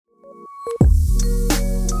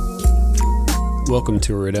Welcome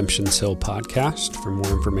to a Redemption's Hill podcast. For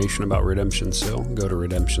more information about Redemption's Hill, go to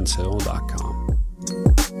redemptionshill.com.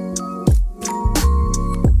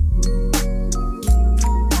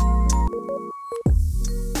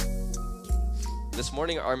 This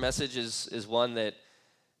morning, our message is one that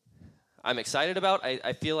I'm excited about.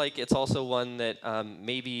 I feel like it's also one that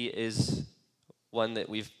maybe is one that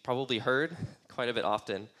we've probably heard quite a bit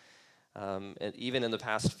often, and even in the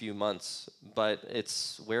past few months. But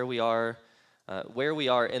it's where we are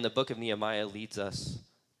in the book of Nehemiah leads us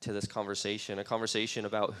to this conversation, a conversation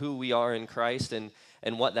about who we are in Christ and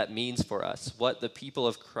what that means for us, what the people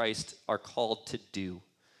of Christ are called to do.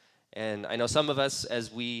 And I know some of us,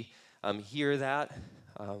 as we hear that,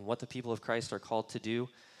 what the people of Christ are called to do,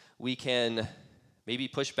 we can maybe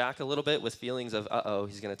push back a little bit with feelings of,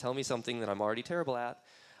 he's going to tell me something that I'm already terrible at.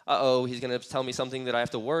 He's going to tell me something that I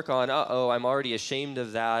have to work on. I'm already ashamed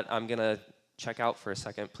of that. I'm going to check out for a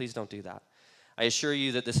second. Please don't do that. I assure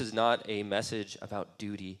you that this is not a message about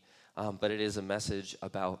duty, but it is a message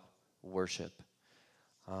about worship.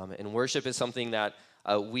 And worship is something that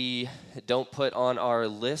we don't put on our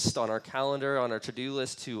list, on our calendar, on our to-do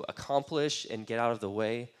list to accomplish and get out of the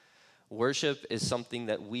way. Worship is something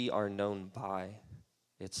that we are known by.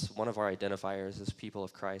 It's one of our identifiers as people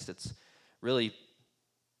of Christ. It's really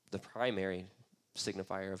the primary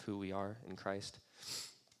signifier of who we are in Christ.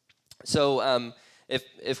 So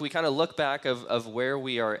if we kind of look back of where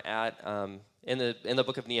we are at in the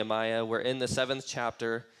book of Nehemiah, we're in the 7th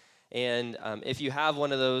chapter. And if you have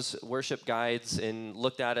one of those worship guides and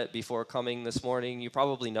looked at it before coming this morning, you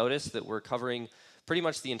probably noticed that we're covering pretty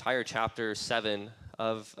much the entire chapter 7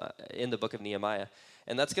 in the book of Nehemiah.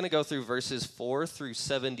 And that's going to go through verses 4 through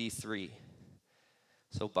 73.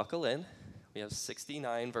 So buckle in. We have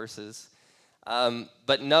 69 verses.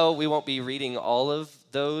 But no, we won't be reading all of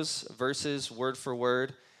those verses word for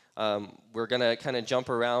word. We're going to kind of jump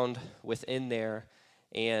around within there,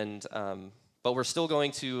 but we're still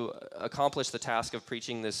going to accomplish the task of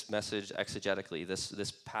preaching this message exegetically,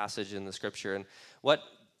 this passage in the Scripture. And what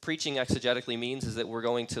preaching exegetically means is that we're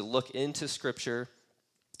going to look into Scripture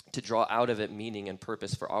to draw out of it meaning and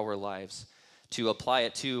purpose for our lives, to apply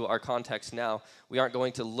it to our context now. We aren't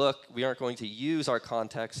going to use our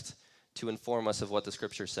context to inform us of what the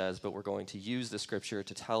Scripture says, but we're going to use the Scripture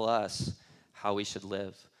to tell us how we should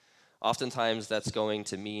live. Oftentimes, that's going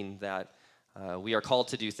to mean that we are called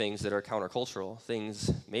to do things that are countercultural,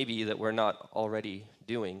 things maybe that we're not already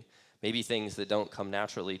doing, maybe things that don't come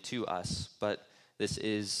naturally to us, but this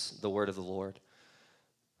is the word of the Lord.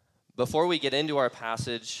 Before we get into our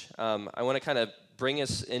passage, I want to kind of bring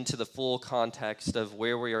us into the full context of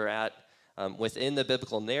where we are at within the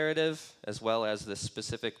biblical narrative, as well as this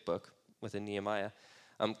specific book within Nehemiah.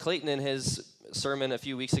 Clayton, in his sermon a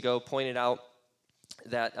few weeks ago, pointed out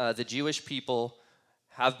that the Jewish people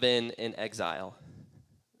have been in exile.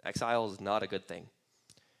 Exile is not a good thing.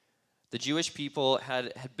 The Jewish people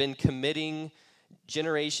had been committing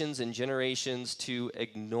generations and generations to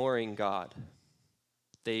ignoring God.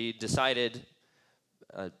 They decided,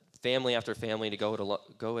 family after family, to go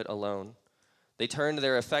it alone. They turned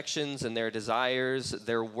their affections and their desires,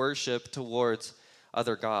 their worship towards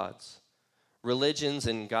other gods. Religions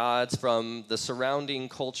and gods from the surrounding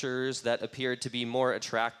cultures that appeared to be more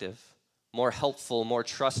attractive, more helpful, more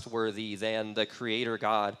trustworthy than the creator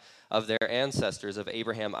God of their ancestors, of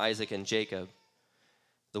Abraham, Isaac, and Jacob,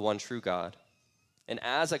 the one true God. And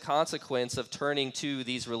as a consequence of turning to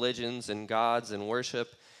these religions and gods and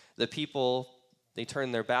worship, the people, they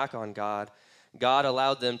turned their back on God. God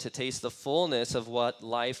allowed them to taste the fullness of what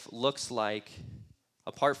life looks like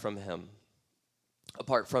apart from Him,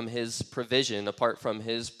 apart from His provision, apart from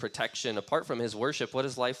His protection, apart from His worship. What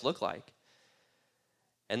does life look like?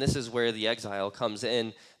 And this is where the exile comes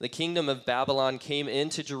in. The kingdom of Babylon came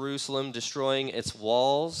into Jerusalem, destroying its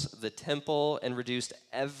walls, the temple, and reduced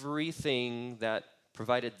everything that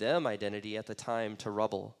provided them identity at the time to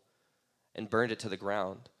rubble, and burned it to the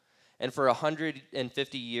ground. And for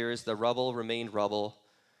 150 years, the rubble remained rubble.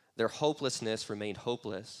 Their hopelessness remained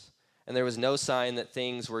hopeless. And there was no sign that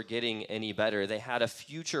things were getting any better. They had a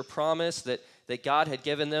future promise that God had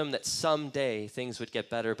given them, that someday things would get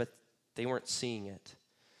better, but they weren't seeing it.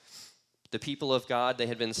 The people of God, they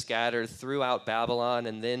had been scattered throughout Babylon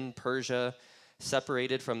and then Persia,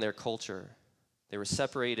 separated from their culture. They were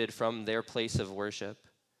separated from their place of worship.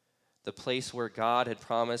 The place where God had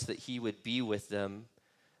promised that He would be with them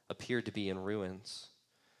appeared to be in ruins.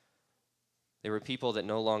 They were people that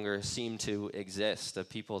no longer seemed to exist, a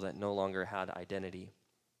people that no longer had identity.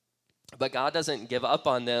 But God doesn't give up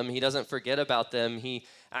on them. He doesn't forget about them. He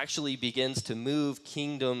actually begins to move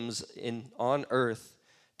kingdoms on earth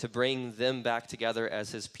to bring them back together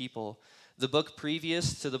as his people. The book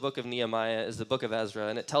previous to the book of Nehemiah is the book of Ezra,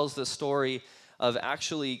 and it tells the story of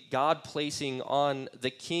actually God placing on the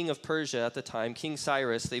king of Persia at the time, King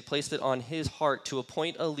Cyrus, they placed it on his heart to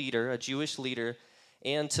appoint a leader, a Jewish leader,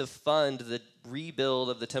 and to fund the rebuild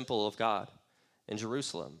of the temple of God in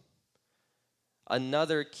Jerusalem.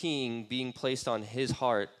 Another king being placed on his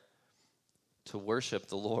heart to worship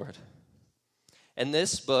the Lord. In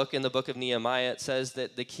this book, in the book of Nehemiah, it says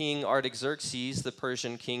that the king Artaxerxes, the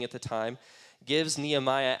Persian king at the time, gives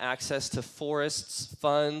Nehemiah access to forests,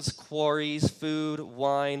 funds, quarries, food,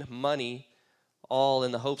 wine, money, all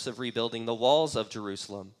in the hopes of rebuilding the walls of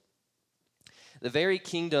Jerusalem. The very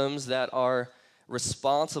kingdoms that are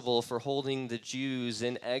responsible for holding the Jews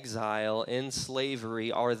in exile, in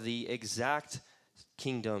slavery, are the exact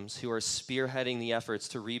kingdoms who are spearheading the efforts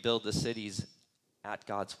to rebuild the cities at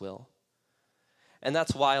God's will. And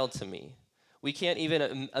that's wild to me. We can't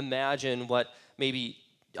even imagine what maybe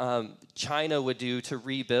China would do to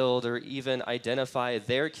rebuild or even identify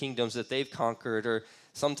their kingdoms that they've conquered, or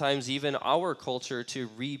sometimes even our culture to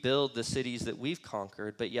rebuild the cities that we've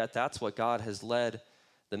conquered. But yet that's what God has led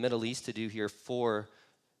the Middle East to do here for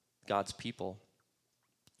God's people.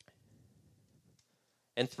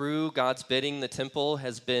 And through God's bidding, the temple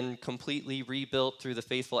has been completely rebuilt through the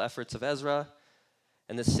faithful efforts of Ezra.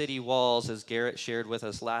 And the city walls, as Garrett shared with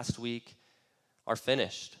us last week, are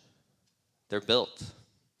finished. They're built.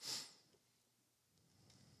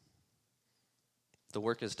 The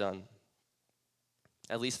work is done.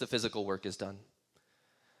 At least the physical work is done.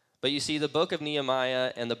 But you see, the book of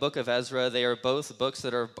Nehemiah and the book of Ezra, they are both books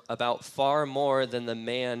that are about far more than the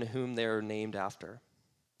man whom they are named after.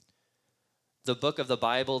 The book of the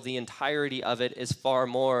Bible, the entirety of it, is far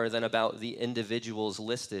more than about the individuals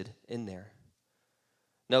listed in there.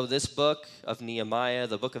 No, this book of Nehemiah,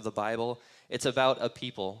 the book of the Bible, it's about a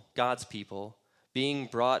people, God's people, being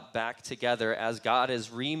brought back together as God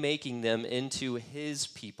is remaking them into his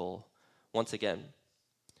people once again.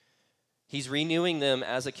 He's renewing them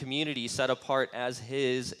as a community set apart as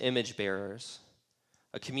his image bearers,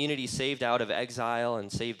 a community saved out of exile and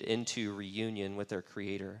saved into reunion with their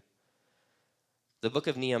Creator. The book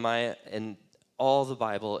of Nehemiah and all the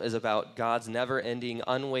Bible is about God's never-ending,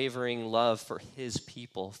 unwavering love for his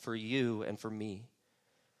people, for you and for me.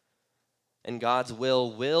 And God's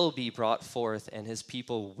will be brought forth, and his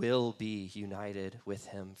people will be united with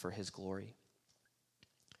him for his glory.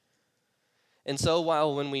 And so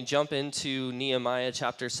while when we jump into Nehemiah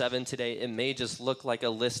chapter 7 today, it may just look like a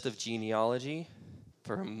list of genealogy.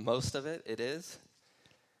 For most of it, it is.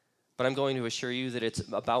 But I'm going to assure you that it's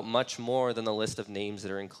about much more than the list of names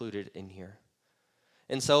that are included in here.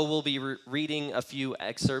 And so we'll be reading a few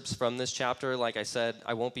excerpts from this chapter. Like I said,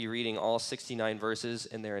 I won't be reading all 69 verses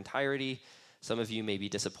in their entirety. Some of you may be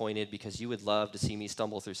disappointed because you would love to see me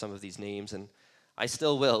stumble through some of these names, and I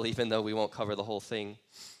still will, even though we won't cover the whole thing.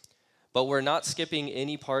 But we're not skipping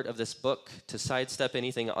any part of this book to sidestep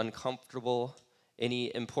anything uncomfortable,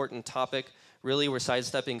 any important topic. Really, we're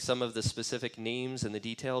sidestepping some of the specific names and the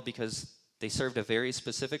detail because they served a very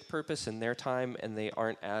specific purpose in their time, and they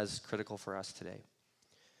aren't as critical for us today.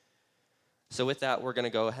 So with that, we're going to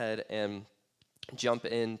go ahead and jump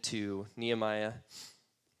into Nehemiah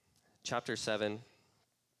chapter 7.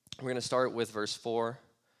 We're going to start with verse 4.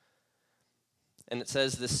 And it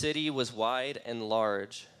says, "The city was wide and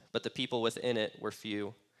large, but the people within it were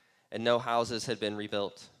few, and no houses had been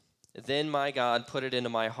rebuilt. Then my God put it into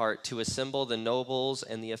my heart to assemble the nobles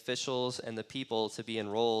and the officials and the people to be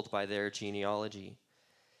enrolled by their genealogy.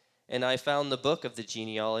 And I found the book of the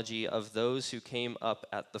genealogy of those who came up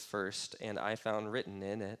at the first, and I found written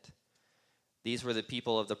in it, these were the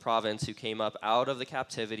people of the province who came up out of the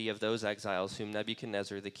captivity of those exiles whom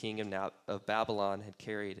Nebuchadnezzar, the king of Babylon, had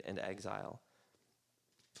carried into exile.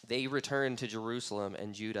 They returned to Jerusalem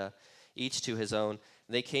and Judah, each to his own.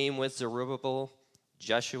 They came with Zerubbabel,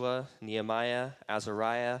 Jeshua, Nehemiah,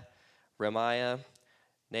 Azariah, Remiah,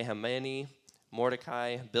 Nehemiah,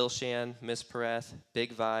 Mordecai, Bilshan, Mispereth,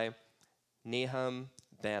 Bigvai, Nehum,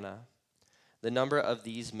 Bana, the number of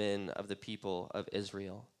these men of the people of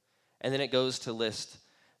Israel." And then it goes to list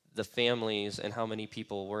the families and how many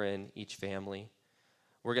people were in each family.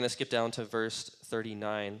 We're going to skip down to verse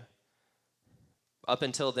 39. Up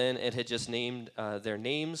until then, it had just named their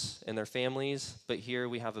names and their families, but here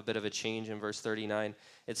we have a bit of a change in verse 39.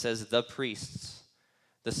 It says, "The priests,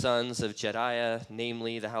 the sons of Jediah,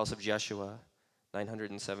 namely the house of Jeshua,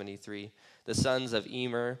 973. The sons of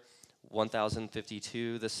Emer,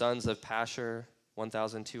 1,052. The sons of Pashur,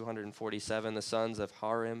 1,247. The sons of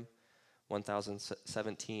Harim,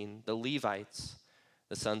 1,017. The Levites,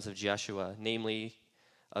 the sons of Jeshua, namely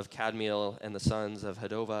of Kadmiel and the sons of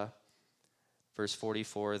Hodavah. Verse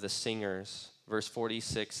 44, the singers. Verse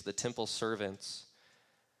 46, the temple servants.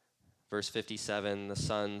 Verse 57, the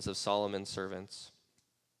sons of Solomon's servants.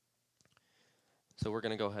 So we're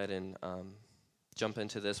going to go ahead and jump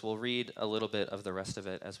into this. We'll read a little bit of the rest of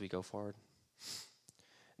it as we go forward.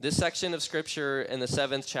 This section of scripture in the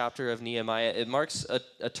 7th chapter of Nehemiah, it marks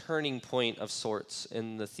a turning point of sorts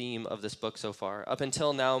in the theme of this book so far. Up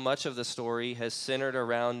until now, much of the story has centered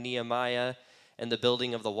around Nehemiah and the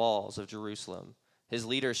building of the walls of Jerusalem, his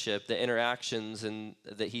leadership, the interactions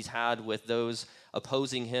that he's had with those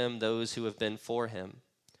opposing him, those who have been for him.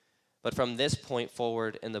 But from this point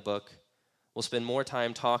forward in the book, we'll spend more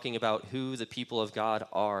time talking about who the people of God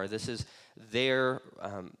are. This is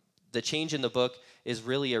the change in the book is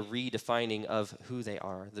really a redefining of who they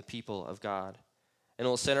are, the people of God. And it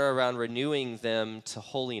will center around renewing them to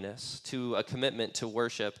holiness, to a commitment to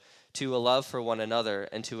worship, to a love for one another,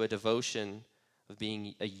 and to a devotion of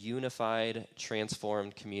being a unified,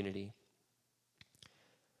 transformed community.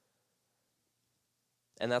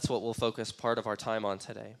 And that's what we'll focus part of our time on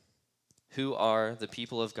today. Who are the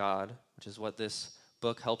people of God, which is what this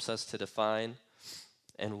book helps us to define,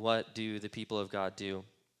 and what do the people of God do?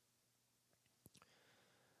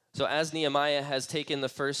 So as Nehemiah has taken the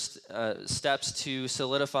first steps to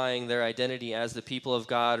solidifying their identity as the people of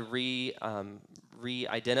God,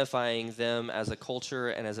 re-identifying them as a culture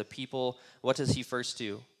and as a people, what does he first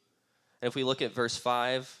do? And if we look at verse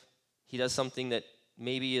 5, he does something that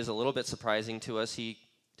maybe is a little bit surprising to us. He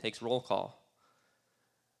takes roll call.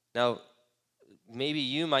 Now, maybe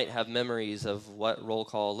you might have memories of what roll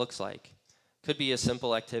call looks like. Could be a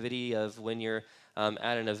simple activity of when you're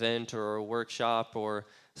at an event or a workshop or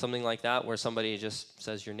something like that where somebody just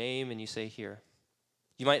says your name and you say here.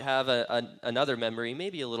 You might have another memory,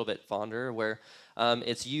 maybe a little bit fonder, where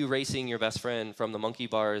it's you racing your best friend from the monkey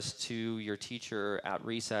bars to your teacher at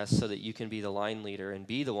recess so that you can be the line leader and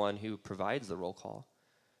be the one who provides the roll call.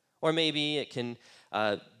 Or maybe it can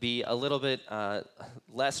be a little bit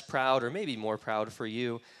less proud, or maybe more proud for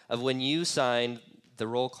you, of when you signed the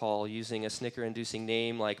roll call using a snicker-inducing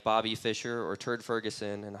name like Bobby Fischer or Turd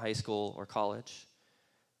Ferguson in high school or college.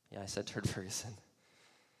 Yeah, I said Turd Ferguson.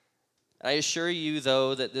 I assure you,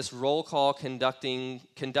 though, that this roll call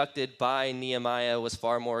conducted by Nehemiah was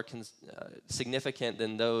far more significant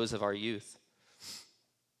than those of our youth.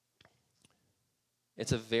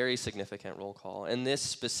 It's a very significant roll call, and this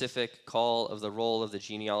specific call of the roll of the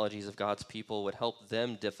genealogies of God's people would help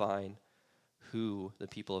them define who the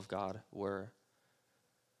people of God were.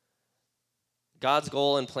 God's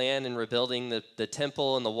goal and plan in rebuilding the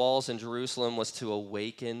temple and the walls in Jerusalem was to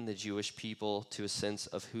awaken the Jewish people to a sense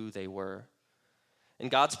of who they were. And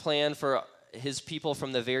God's plan for his people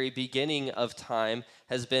from the very beginning of time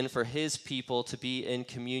has been for his people to be in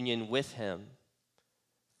communion with him.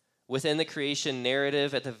 Within the creation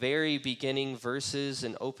narrative, at the very beginning verses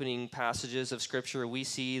and opening passages of Scripture, we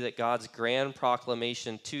see that God's grand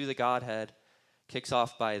proclamation to the Godhead kicks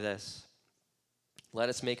off by this: let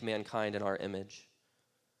us make mankind in our image.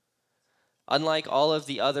 Unlike all of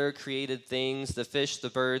the other created things, the fish, the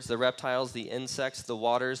birds, the reptiles, the insects, the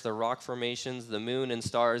waters, the rock formations, the moon and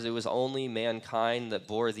stars, it was only mankind that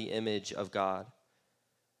bore the image of God.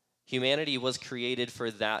 Humanity was created for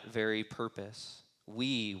that very purpose.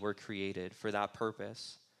 We were created for that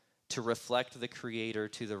purpose, to reflect the Creator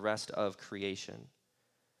to the rest of creation.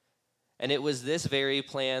 And it was this very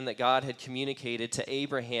plan that God had communicated to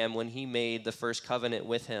Abraham when he made the first covenant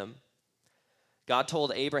with him. God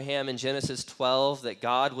told Abraham in Genesis 12 that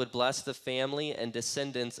God would bless the family and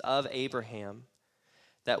descendants of Abraham,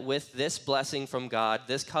 that with this blessing from God,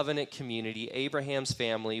 this covenant community, Abraham's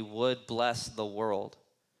family would bless the world,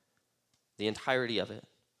 the entirety of it.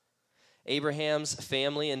 Abraham's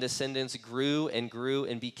family and descendants grew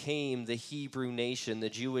and became the Hebrew nation,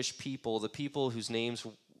 the Jewish people, the people whose names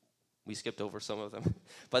we skipped over some of them,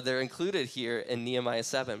 but they're included here in Nehemiah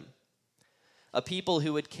 7. A people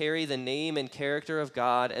who would carry the name and character of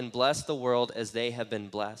God and bless the world as they have been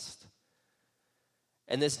blessed.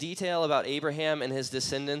 And this detail about Abraham and his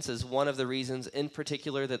descendants is one of the reasons in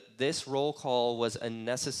particular that this roll call was a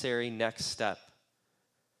necessary next step.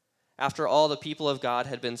 After all, the people of God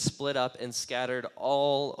had been split up and scattered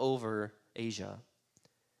all over Asia.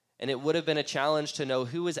 And it would have been a challenge to know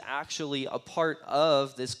who is actually a part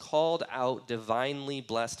of this called out, divinely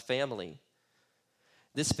blessed family.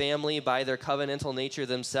 This family, by their covenantal nature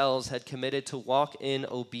themselves, had committed to walk in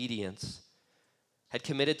obedience, had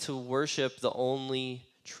committed to worship the only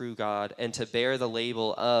true God, and to bear the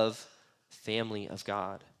label of family of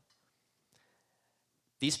God.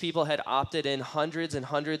 These people had opted in hundreds and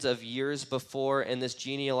hundreds of years before, and this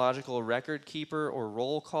genealogical record keeper or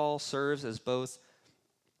roll call serves as both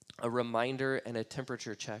a reminder and a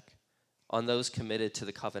temperature check on those committed to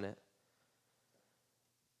the covenant.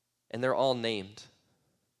 And they're all named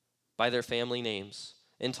by their family names.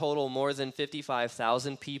 In total, more than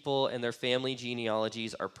 55,000 people and their family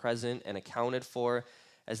genealogies are present and accounted for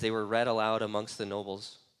as they were read aloud amongst the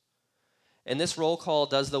nobles. And this roll call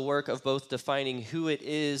does the work of both defining who it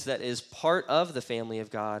is that is part of the family of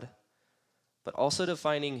God, but also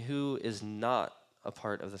defining who is not a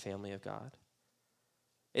part of the family of God.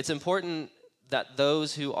 It's important that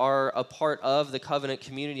those who are a part of the covenant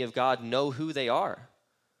community of God know who they are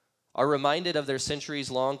reminded of their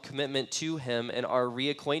centuries-long commitment to him, and are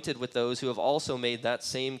reacquainted with those who have also made that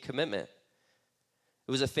same commitment.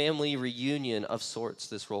 It was a family reunion of sorts,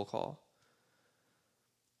 this roll call.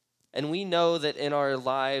 And we know that in our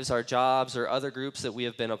lives, our jobs, or other groups that we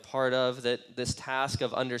have been a part of, that this task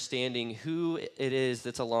of understanding who it is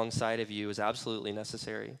that's alongside of you is absolutely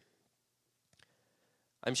necessary.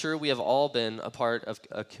 I'm sure we have all been a part of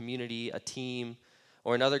a community, a team,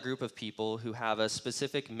 or another group of people who have a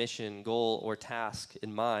specific mission, goal, or task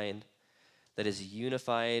in mind that is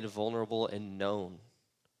unified, vulnerable, and known.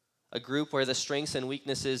 A group where the strengths and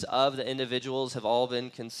weaknesses of the individuals have all been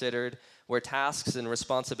considered, where tasks and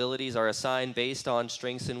responsibilities are assigned based on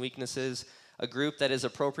strengths and weaknesses. A group that is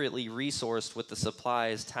appropriately resourced with the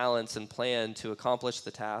supplies, talents, and plan to accomplish the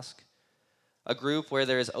task. A group where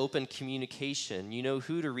there is open communication. You know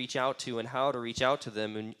who to reach out to and how to reach out to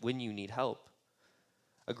them when you need help.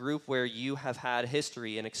 A group where you have had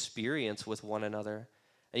history and experience with one another,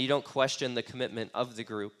 and you don't question the commitment of the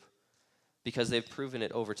group because they've proven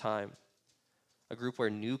it over time. A group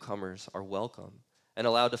where newcomers are welcome and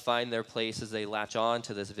allowed to find their place as they latch on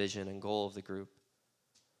to this vision and goal of the group.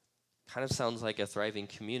 Kind of sounds like a thriving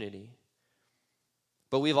community.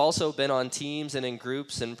 But we've also been on teams and in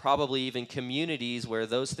groups and probably even communities where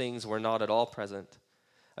those things were not at all present.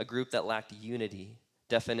 A group that lacked unity,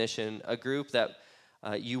 definition, a group that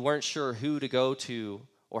you weren't sure who to go to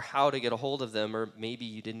or how to get a hold of them, or maybe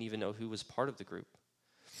you didn't even know who was part of the group.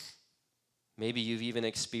 Maybe you've even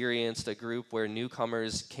experienced a group where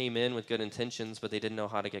newcomers came in with good intentions, but they didn't know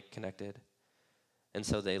how to get connected, and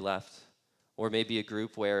so they left. Or maybe a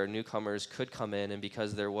group where newcomers could come in, and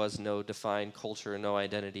because there was no defined culture, no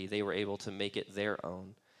identity, they were able to make it their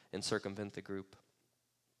own and circumvent the group.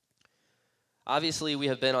 Obviously, we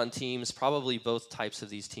have been on teams, probably both types of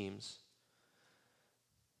these teams,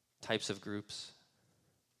 types of groups.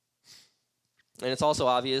 And it's also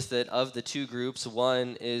obvious that of the two groups,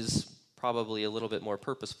 one is probably a little bit more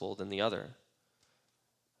purposeful than the other.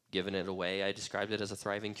 Given it away, I described it as a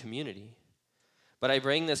thriving community. But I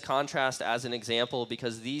bring this contrast as an example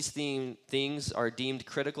because these things are deemed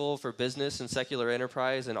critical for business and secular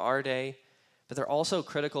enterprise in our day, but they're also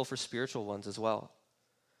critical for spiritual ones as well.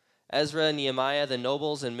 Ezra, Nehemiah, the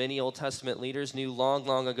nobles, and many Old Testament leaders knew long,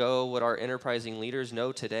 long ago what our enterprising leaders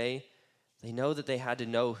know today. They know that they had to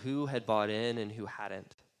know who had bought in and who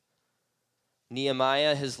hadn't.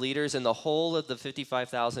 Nehemiah, his leaders, and the whole of the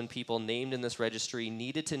 55,000 people named in this registry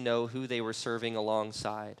needed to know who they were serving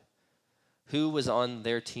alongside, who was on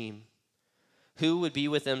their team, who would be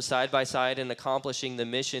with them side by side in accomplishing the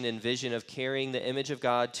mission and vision of carrying the image of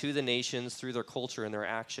God to the nations through their culture and their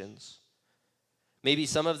actions. Maybe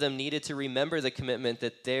some of them needed to remember the commitment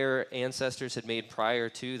that their ancestors had made prior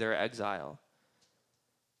to their exile.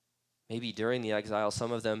 Maybe during the exile,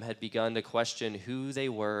 some of them had begun to question who they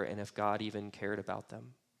were and if God even cared about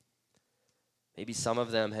them. Maybe some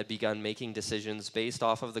of them had begun making decisions based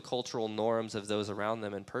off of the cultural norms of those around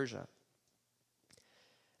them in Persia.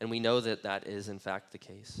 And we know that that is, in fact, the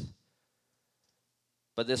case.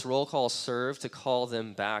 But this roll call served to call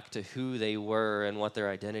them back to who they were and what their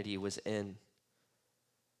identity was in.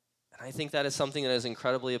 And I think that is something that is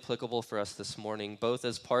incredibly applicable for us this morning, both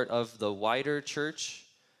as part of the wider church,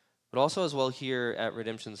 but also as well here at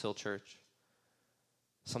Redemption's Hill Church.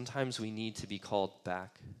 Sometimes we need to be called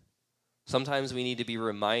back. Sometimes we need to be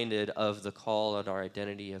reminded of the call and our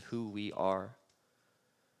identity of who we are.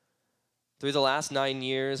 Through the last 9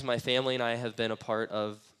 years, my family and I have been a part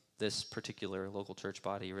of this particular local church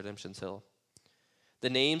body, Redemption's Hill. The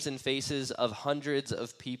names and faces of hundreds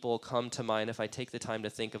of people come to mind if I take the time to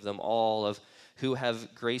think of them all, of who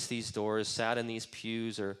have graced these doors, sat in these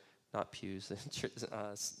pews, or not pews,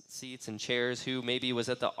 seats and chairs, who maybe was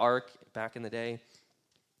at the Ark back in the day.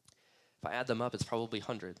 If I add them up, it's probably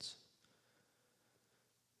hundreds.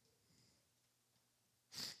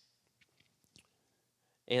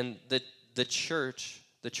 And the church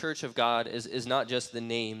The church of God is not just the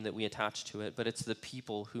name that we attach to it, but it's the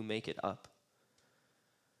people who make it up.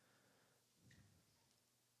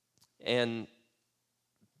 And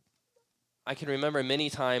I can remember many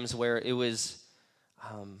times where it was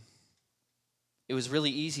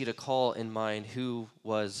really easy to call in mind who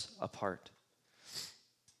was a part,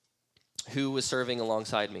 who was serving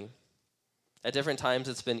alongside me. At different times,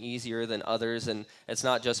 it's been easier than others, and it's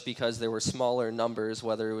not just because there were smaller numbers,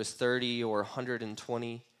 whether it was 30 or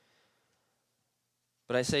 120.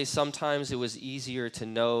 But I say sometimes it was easier to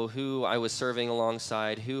know who I was serving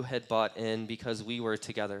alongside, who had bought in, because we were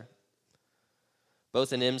together.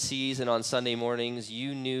 Both in MCs and on Sunday mornings,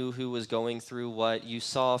 you knew who was going through what. You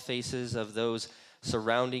saw faces of those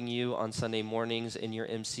surrounding you on Sunday mornings in your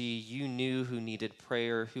MC. You knew who needed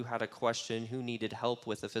prayer, who had a question, who needed help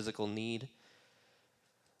with a physical need.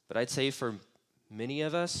 But I'd say for many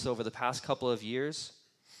of us over the past couple of years,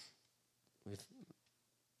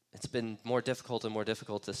 it's been more difficult and more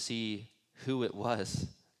difficult to see who it was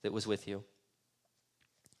that was with you.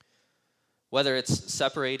 Whether it's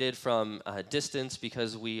separated from distance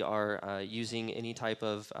because we are using any type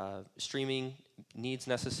of streaming needs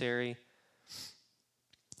necessary,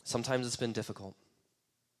 sometimes it's been difficult.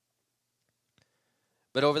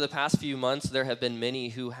 But over the past few months, there have been many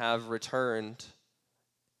who have returned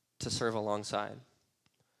to serve alongside.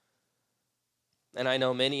 And I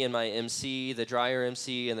know many in my MC, the Dreyer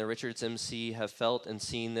MC and the Richards MC, have felt and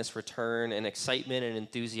seen this return and excitement and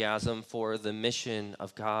enthusiasm for the mission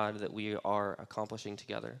of God that we are accomplishing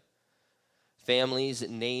together. Families,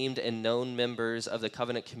 named and known members of the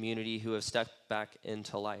covenant community who have stepped back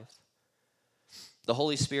into life. The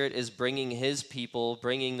Holy Spirit is bringing his people,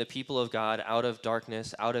 bringing the people of God out of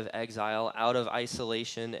darkness, out of exile, out of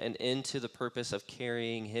isolation, and into the purpose of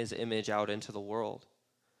carrying his image out into the world.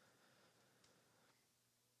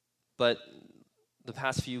 But the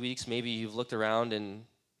past few weeks, maybe you've looked around and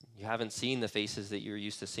you haven't seen the faces that you're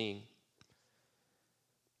used to seeing.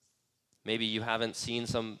 Maybe you haven't seen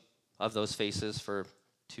some of those faces for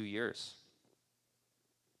 2 years.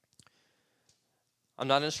 I'm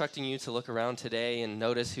not instructing you to look around today and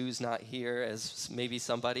notice who's not here as maybe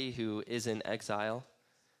somebody who is in exile.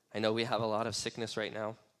 I know we have a lot of sickness right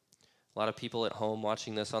now, a lot of people at home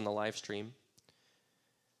watching this on the live stream.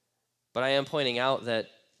 But I am pointing out that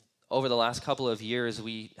over the last couple of years,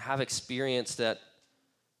 we have experienced that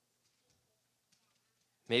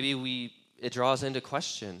maybe it draws into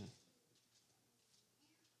question.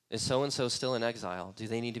 Is so-and-so still in exile? Do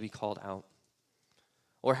they need to be called out?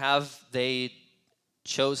 Or have they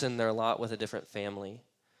chosen their lot with a different family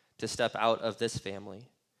to step out of this family?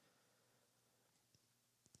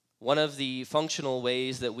 One of the functional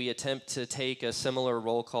ways that we attempt to take a similar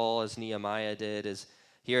roll call as Nehemiah did is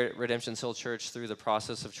here at Redemption Hill Church through the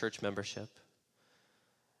process of church membership.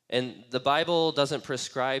 And the Bible doesn't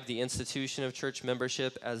prescribe the institution of church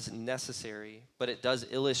membership as necessary, but it does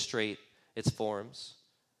illustrate its forms.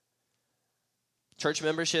 Church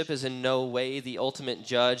membership is in no way the ultimate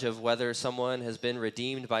judge of whether someone has been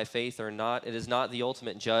redeemed by faith or not. It is not the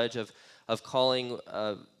ultimate judge of calling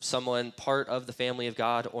someone part of the family of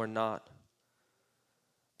God or not.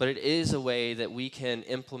 But it is a way that we can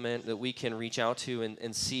implement, that we can reach out to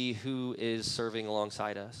and see who is serving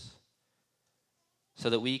alongside us so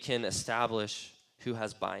that we can establish who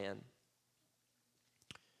has buy-in.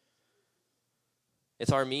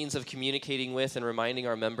 It's our means of communicating with and reminding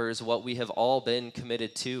our members what we have all been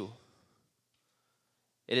committed to.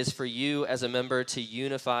 It is for you as a member to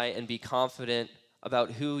unify and be confident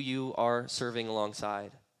about who you are serving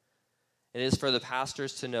alongside. It is for the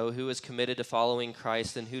pastors to know who is committed to following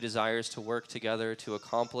Christ and who desires to work together to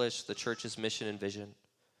accomplish the church's mission and vision.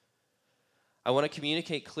 I want to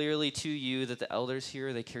communicate clearly to you that the elders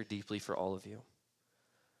here, they care deeply for all of you.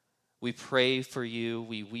 We pray for you,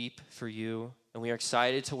 we weep for you, and we are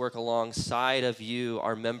excited to work alongside of you,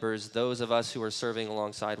 our members, those of us who are serving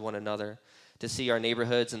alongside one another, to see our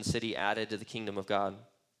neighborhoods and city added to the kingdom of God.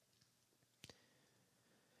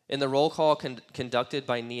 In the roll call conducted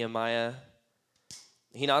by Nehemiah,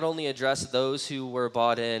 he not only addressed those who were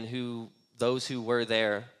bought in, those who were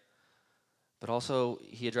there, but also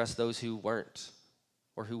he addressed those who weren't,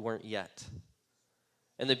 or who weren't yet.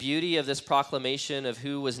 And the beauty of this proclamation of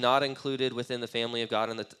who was not included within the family of God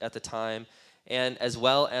at the time, and as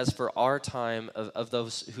well as for our time of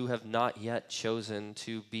those who have not yet chosen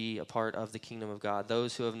to be a part of the kingdom of God,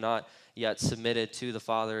 those who have not yet submitted to the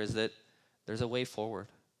Father, is that there's a way forward.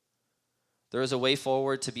 There is a way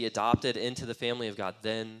forward to be adopted into the family of God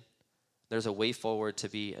then. There's a way forward to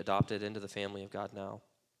be adopted into the family of God now.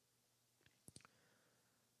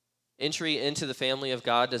 Entry into the family of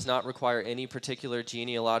God does not require any particular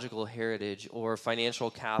genealogical heritage or financial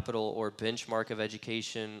capital or benchmark of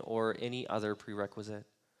education or any other prerequisite.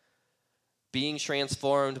 Being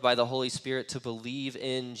transformed by the Holy Spirit to believe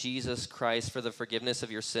in Jesus Christ for the forgiveness of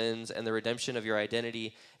your sins and the redemption of your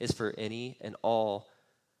identity is for any and all.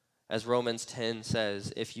 As Romans 10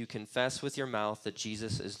 says, if you confess with your mouth that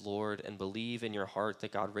Jesus is Lord and believe in your heart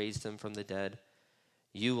that God raised him from the dead,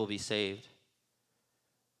 you will be saved.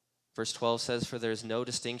 Verse 12 says, for there is no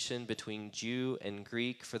distinction between Jew and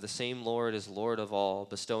Greek, for the same Lord is Lord of all,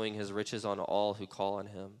 bestowing his riches on all who call on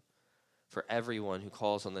him. For everyone who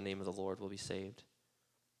calls on the name of the Lord will be saved.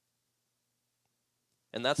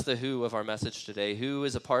 And that's the who of our message today. Who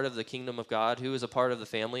is a part of the kingdom of God? Who is a part of the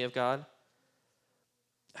family of God?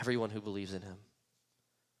 Everyone who believes in him.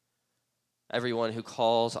 Everyone who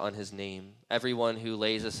calls on his name. Everyone who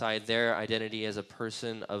lays aside their identity as a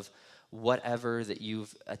person of whatever that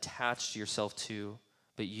you've attached yourself to,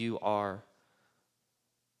 but you are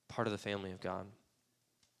part of the family of God.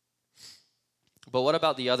 But what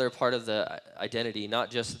about the other part of the identity?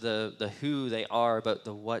 Not just the who they are, but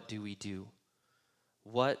the what do we do?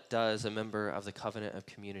 What does a member of the covenant of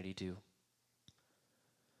community do?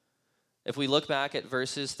 If we look back at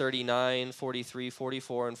verses 39, 43,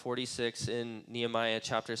 44, and 46 in Nehemiah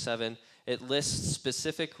chapter 7, it lists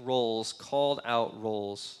specific roles, called out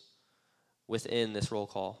roles within this roll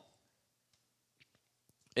call.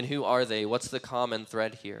 And who are they? What's the common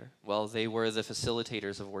thread here? Well, they were the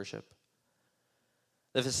facilitators of worship.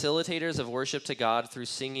 The facilitators of worship to God through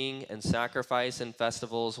singing and sacrifice and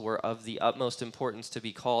festivals were of the utmost importance to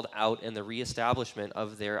be called out in the reestablishment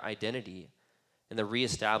of their identity and the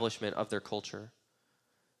reestablishment of their culture.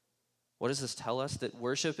 What does this tell us? That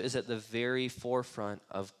worship is at the very forefront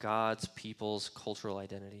of God's people's cultural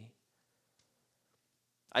identity.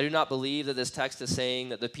 I do not believe that this text is saying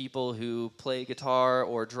that the people who play guitar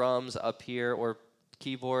or drums up here or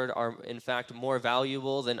keyboard are in fact more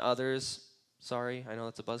valuable than others. Sorry, I know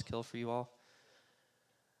that's a buzzkill for you all.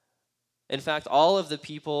 In fact, all of the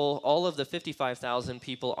 55,000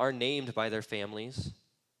 people are named by their families.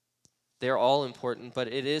 They're all important, but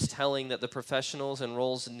it is telling that the professions and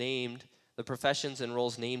roles named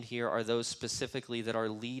here are those specifically that are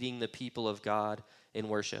leading the people of God in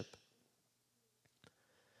worship.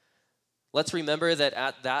 Let's remember that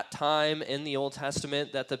at that time in the Old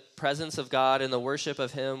Testament, that the presence of God and the worship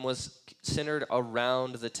of him was centered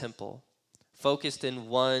around the temple, focused in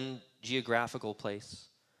one geographical place.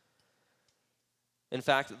 In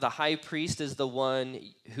fact, the high priest is the one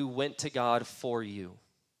who went to God for you.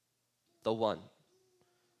 The one.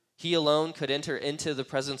 He alone could enter into the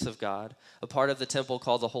presence of God, a part of the temple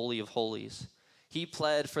called the Holy of Holies. He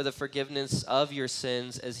pled for the forgiveness of your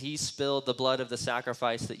sins as he spilled the blood of the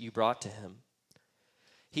sacrifice that you brought to him.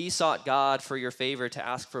 He sought God for your favor to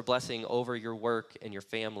ask for blessing over your work and your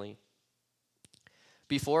family.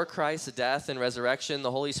 Before Christ's death and resurrection,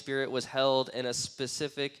 the Holy Spirit was held in a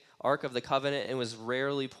specific Ark of the Covenant and was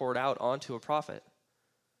rarely poured out onto a prophet.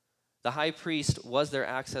 The high priest was their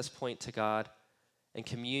access point to God, and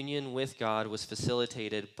communion with God was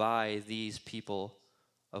facilitated by these people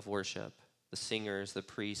of worship, the singers, the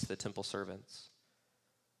priests, the temple servants.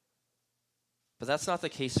 But that's not the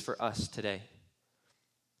case for us today.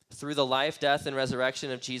 Through the life, death, and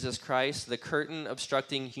resurrection of Jesus Christ, the curtain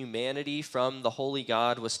obstructing humanity from the holy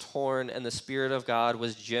God was torn, and the Spirit of God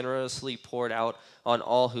was generously poured out on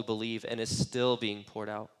all who believe and is still being poured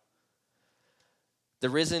out. The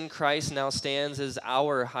risen Christ now stands as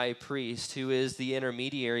our high priest, who is the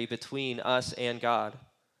intermediary between us and God.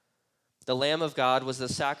 The Lamb of God was the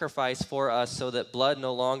sacrifice for us so that blood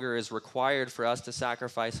no longer is required for us to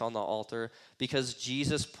sacrifice on the altar, because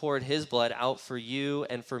Jesus poured his blood out for you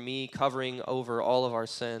and for me, covering over all of our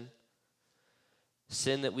sin.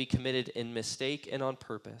 Sin that we committed in mistake and on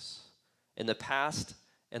purpose, in the past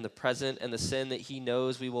and the present, and the sin that he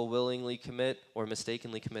knows we will willingly commit or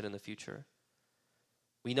mistakenly commit in the future.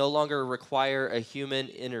 We no longer require a human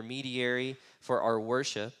intermediary for our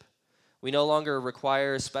worship. We no longer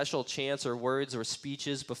require special chants or words or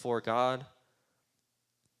speeches before God.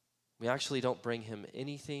 We actually don't bring him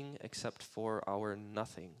anything except for our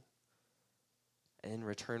nothing. And in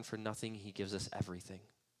return for nothing, he gives us everything.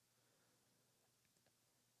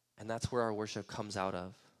 And that's where our worship comes out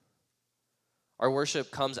of. Our worship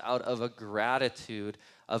comes out of a gratitude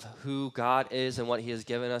of who God is and what he has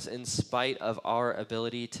given us, in spite of our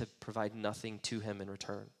ability to provide nothing to him in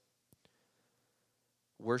return.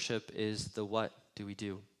 Worship is the what do we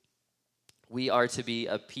do? We are to be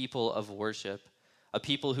a people of worship, a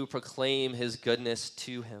people who proclaim his goodness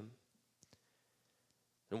to him.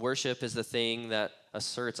 And worship is the thing that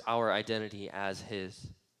asserts our identity as his.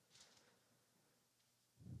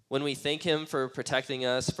 When we thank him for protecting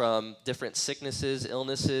us from different sicknesses,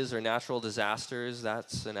 illnesses, or natural disasters,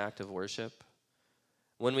 that's an act of worship.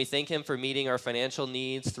 When we thank him for meeting our financial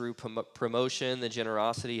needs through promotion, the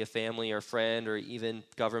generosity of family or friend, or even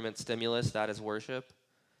government stimulus, that is worship.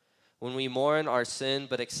 When we mourn our sin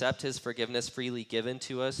but accept his forgiveness freely given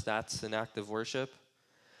to us, that's an act of worship.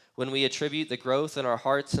 When we attribute the growth in our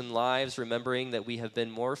hearts and lives, remembering that we have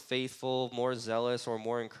been more faithful, more zealous, or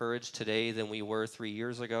more encouraged today than we were 3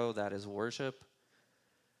 years ago, that is worship.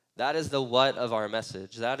 That is the what of our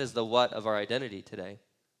message. That is the what of our identity today.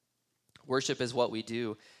 Worship is what we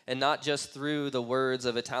do, and not just through the words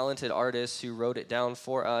of a talented artist who wrote it down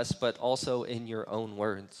for us, but also in your own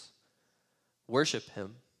words. Worship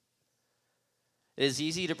him. It is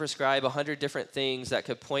easy to prescribe 100 different things that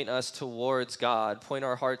could point us towards God, point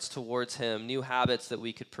our hearts towards him, new habits that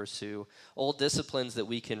we could pursue, old disciplines that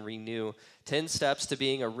we can renew, 10 steps to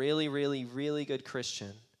being a really, really, really good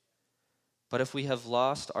Christian. But if we have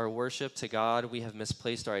lost our worship to God, we have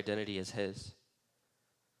misplaced our identity as his.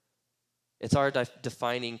 It's our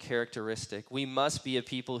defining characteristic. We must be a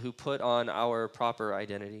people who put on our proper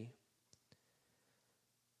identity.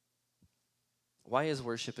 Why is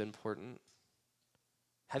worship important?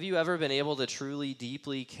 Have you ever been able to truly,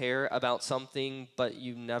 deeply care about something, but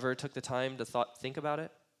you never took the time to think about it?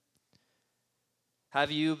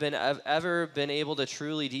 Have you ever been able to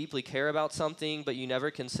truly, deeply care about something, but you never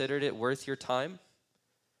considered it worth your time?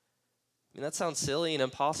 I mean, that sounds silly and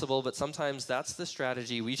impossible, but sometimes that's the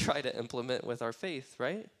strategy we try to implement with our faith,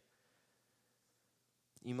 right?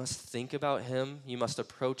 You must think about him. You must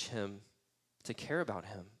approach him to care about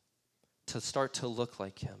him, to start to look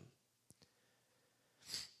like him.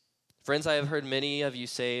 Friends, I have heard many of you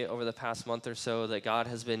say over the past month or so that God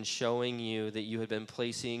has been showing you that you had been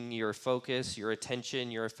placing your focus, your attention,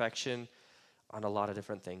 your affection on a lot of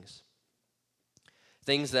different things.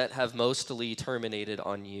 Things that have mostly terminated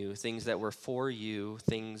on you, things that were for you,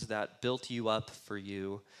 things that built you up for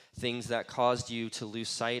you, things that caused you to lose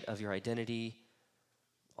sight of your identity,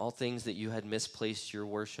 all things that you had misplaced your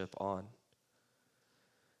worship on.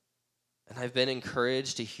 And I've been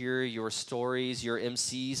encouraged to hear your stories. Your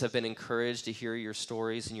MCs have been encouraged to hear your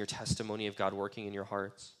stories and your testimony of God working in your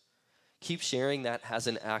hearts. Keep sharing that as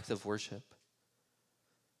an act of worship.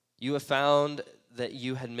 You have found that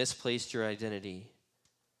you had misplaced your identity.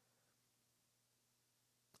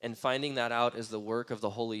 And finding that out is the work of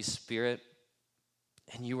the Holy Spirit.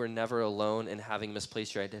 And you were never alone in having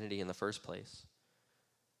misplaced your identity in the first place.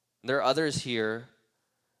 There are others here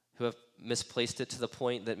who have misplaced it to the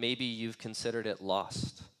point that maybe you've considered it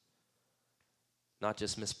lost. Not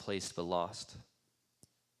just misplaced, but lost.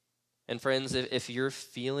 And friends, if you're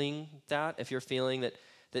feeling that, if you're feeling that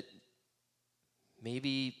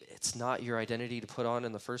maybe it's not your identity to put on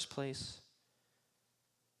in the first place,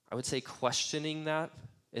 I would say questioning that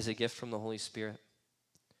is a gift from the Holy Spirit.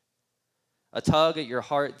 A tug at your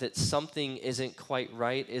heart that something isn't quite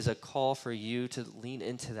right is a call for you to lean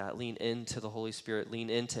into that, lean into the Holy Spirit, lean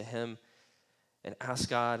into him, and ask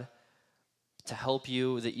God to help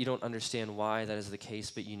you that you don't understand why that is the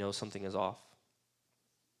case, but you know something is off.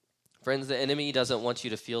 Friends, the enemy doesn't want you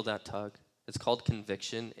to feel that tug. It's called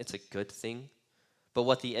conviction. It's a good thing. But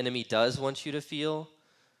what the enemy does want you to feel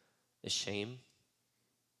is shame.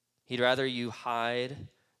 He'd rather you hide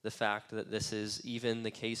the fact that this is even the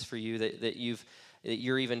case for you, that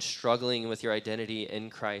you're even struggling with your identity in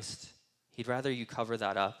Christ. He'd rather you cover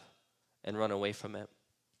that up and run away from it.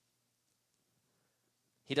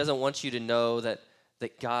 He doesn't want you to know that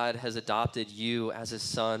God has adopted you as his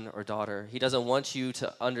son or daughter. He doesn't want you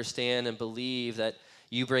to understand and believe that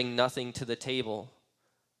you bring nothing to the table.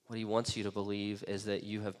 What he wants you to believe is that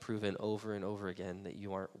you have proven over and over again that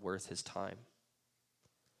you aren't worth his time.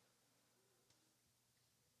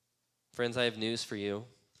 Friends, I have news for you.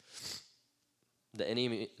 The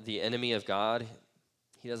enemy of God,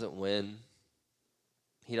 he doesn't win.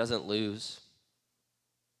 He doesn't lose.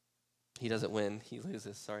 He doesn't win. He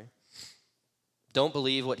loses, sorry. Don't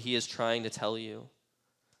believe what he is trying to tell you.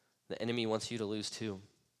 The enemy wants you to lose too.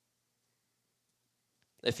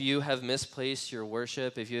 If you have misplaced your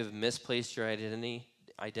worship, if you have misplaced your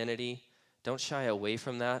identity, don't shy away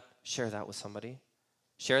from that. Share that with somebody.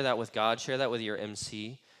 Share that with God. Share that with your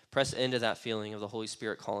MC. Press into that feeling of the Holy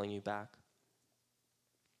Spirit calling you back.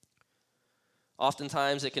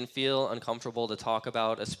 Oftentimes, it can feel uncomfortable to talk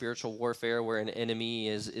about a spiritual warfare where an enemy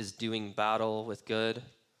is doing battle with good.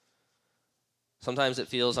 Sometimes it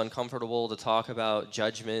feels uncomfortable to talk about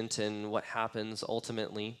judgment and what happens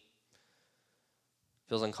ultimately. It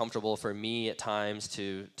feels uncomfortable for me at times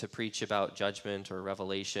to preach about judgment or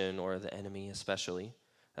revelation or the enemy especially.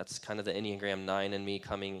 That's kind of the Enneagram 9 in me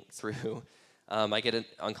coming through. I get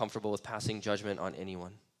uncomfortable with passing judgment on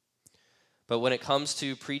anyone. But when it comes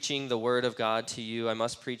to preaching the word of God to you, I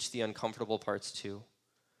must preach the uncomfortable parts too.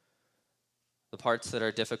 The parts that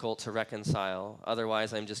are difficult to reconcile.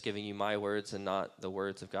 Otherwise, I'm just giving you my words and not the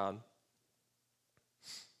words of God.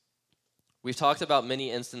 We've talked about many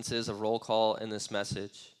instances of roll call in this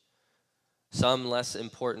message, some less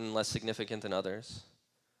important, less significant than others.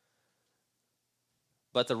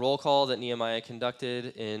 But the roll call that Nehemiah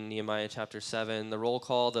conducted in Nehemiah chapter 7, the roll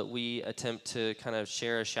call that we attempt to kind of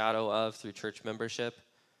share a shadow of through church membership,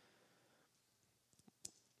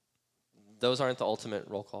 those aren't the ultimate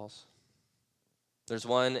roll calls. There's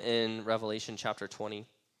one in Revelation chapter 20,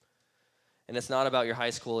 and it's not about your high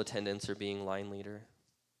school attendance or being line leader.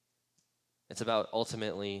 It's about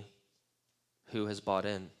ultimately who has bought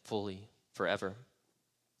in fully, forever.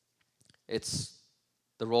 It's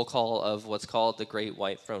the roll call of what's called the Great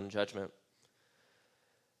White Throne Judgment.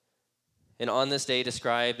 And on this day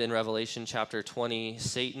described in Revelation chapter 20,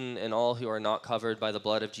 Satan and all who are not covered by the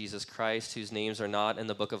blood of Jesus Christ, whose names are not in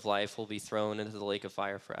the book of life, will be thrown into the lake of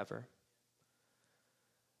fire forever.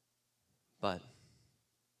 But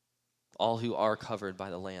all who are covered by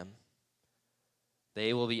the Lamb,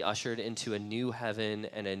 they will be ushered into a new heaven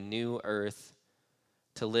and a new earth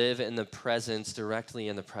to live in the presence, directly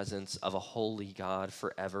in the presence of a holy God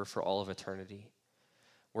forever, for all of eternity,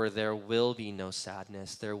 where there will be no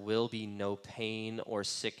sadness, there will be no pain or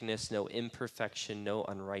sickness, no imperfection, no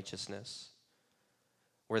unrighteousness,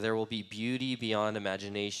 where there will be beauty beyond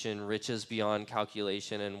imagination, riches beyond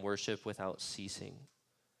calculation, and worship without ceasing.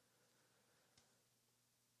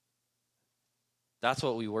 That's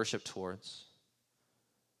what we worship towards.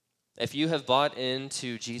 If you have bought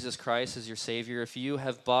into Jesus Christ as your Savior, if you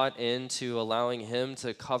have bought into allowing Him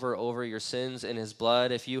to cover over your sins in His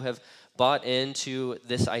blood, if you have bought into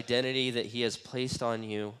this identity that He has placed on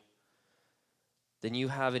you, then you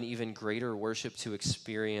have an even greater worship to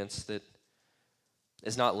experience that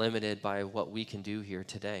is not limited by what we can do here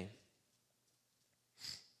today.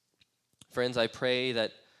 Friends, I pray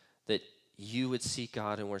that you would seek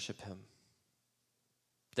God and worship Him.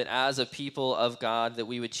 That as a people of God, that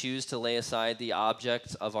we would choose to lay aside the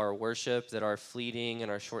objects of our worship that are fleeting and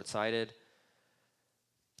are short-sighted.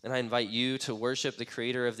 And I invite you to worship the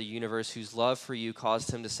Creator of the universe, whose love for you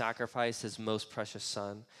caused Him to sacrifice His most precious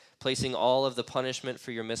Son, placing all of the punishment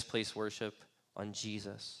for your misplaced worship on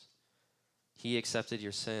Jesus. He accepted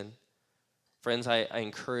your sin. Friends, I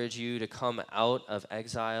encourage you to come out of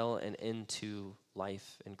exile and into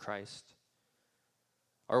life in Christ.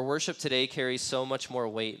 Our worship today carries so much more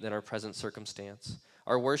weight than our present circumstance.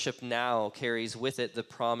 Our worship now carries with it the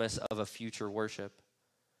promise of a future worship,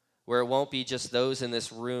 where it won't be just those in this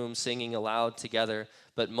room singing aloud together,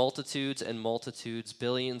 but multitudes and multitudes,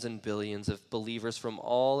 billions and billions of believers from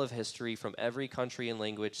all of history, from every country and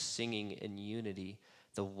language, singing in unity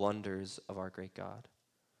the wonders of our great God.